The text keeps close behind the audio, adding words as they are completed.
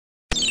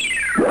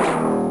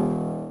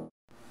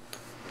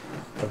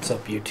What's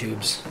up,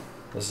 YouTubes?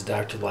 This is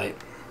Dr. Light.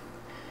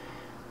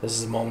 This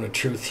is a moment of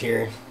truth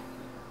here.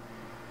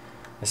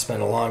 I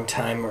spent a long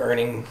time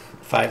earning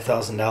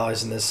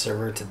 $5,000 in this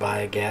server to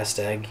buy a ghast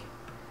egg.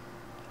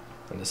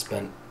 And I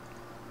spent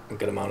a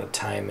good amount of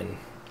time in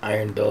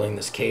iron building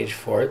this cage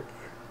for it.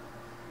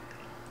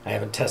 I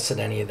haven't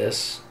tested any of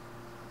this.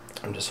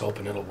 I'm just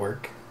hoping it'll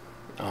work.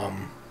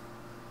 I'm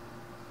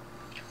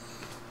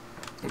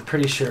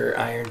pretty sure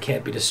iron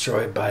can't be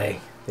destroyed by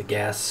the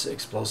gas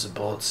explosive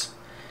bullets.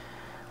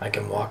 I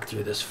can walk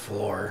through this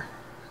floor,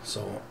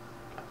 so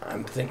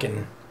I'm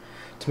thinking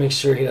to make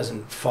sure he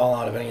doesn't fall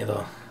out of any of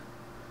the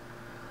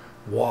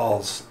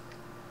walls,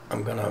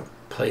 I'm gonna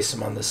place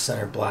him on the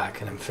center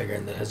block, and I'm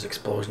figuring that his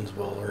explosions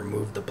will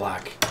remove the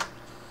block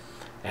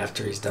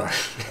after he's done.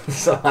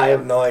 So I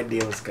have no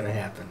idea what's gonna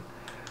happen.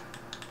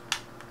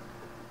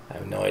 I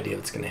have no idea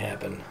what's gonna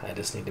happen. I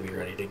just need to be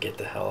ready to get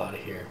the hell out of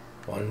here.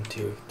 1,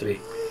 2,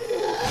 3.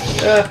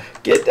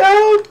 Get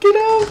out! Get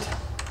out!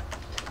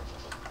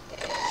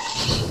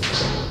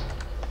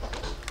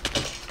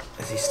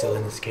 Is he still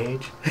in his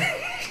cage?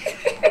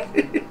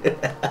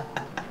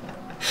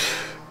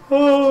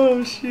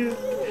 Oh shit.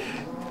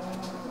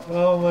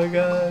 Oh my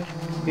god.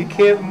 He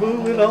can't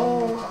move at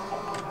all.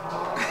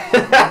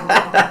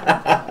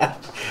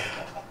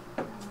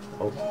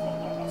 Oh,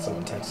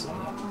 someone texted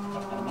me.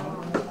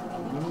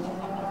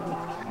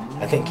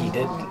 I think he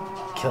did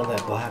kill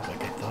that block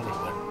like I thought he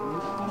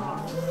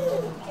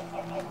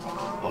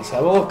would. Let's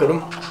have a look at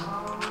him.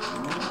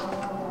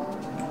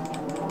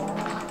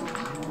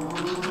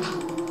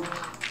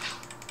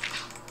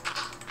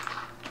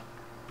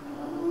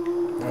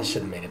 I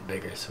should have made it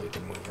bigger so we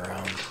can move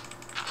around.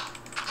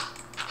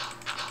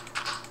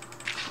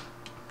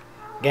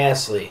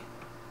 Ghastly.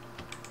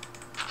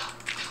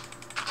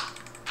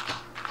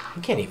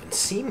 He can't even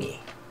see me.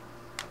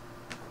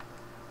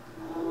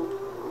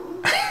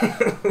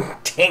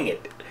 Dang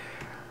it.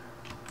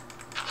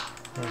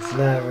 It's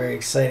not a very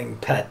exciting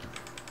pet.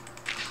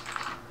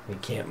 He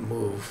can't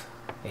move,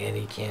 and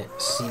he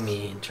can't see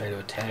me and try to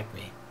attack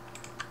me.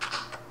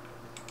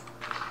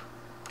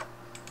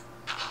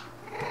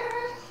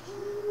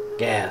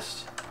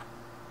 Ghast.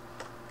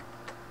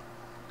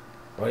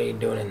 What are you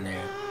doing in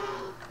there?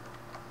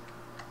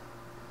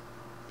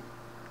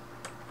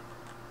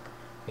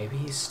 Maybe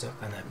he's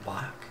stuck on that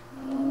block.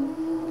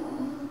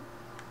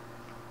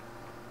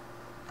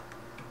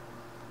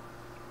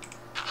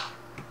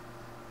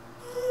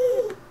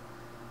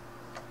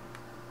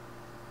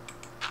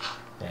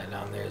 Yeah,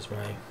 down there's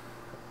my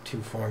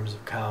 2 forms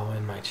of cow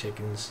and my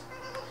chickens.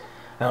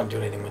 I don't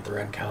do anything with the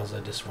red cows, I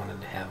just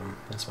wanted to have them.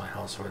 That's my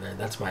house over there.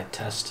 That's my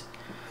test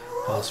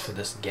house for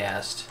this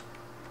ghast.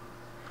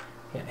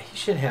 Yeah, he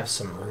should have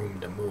some room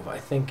to move. I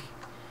think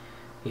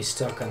he's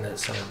stuck on that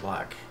center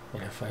block,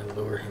 and if I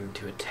lure him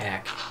to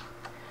attack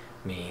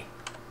me,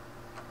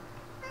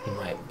 he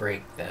might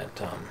break that.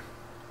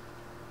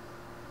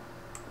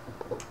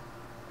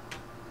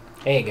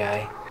 Hey,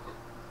 guy.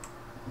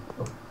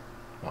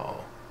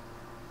 Uh-oh.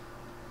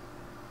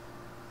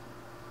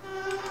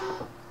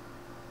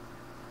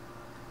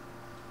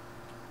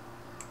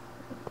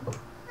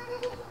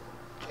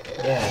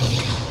 Yeah.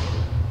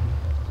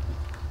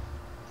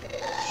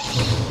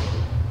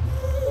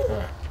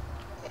 Huh.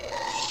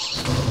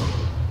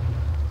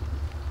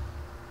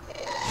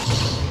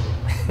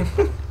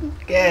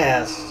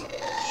 Gas.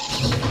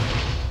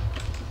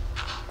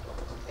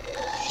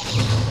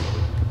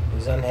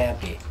 He's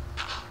unhappy.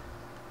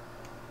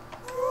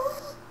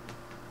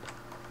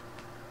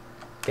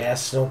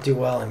 Ghasts don't do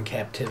well in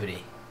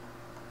captivity.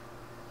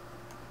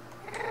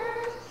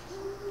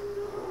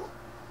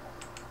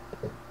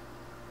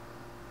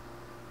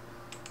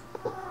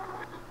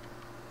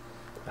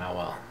 Oh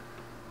well.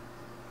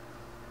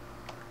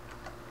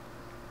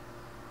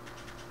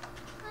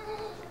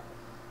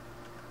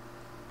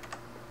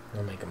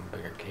 I'll make him a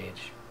bigger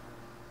cage.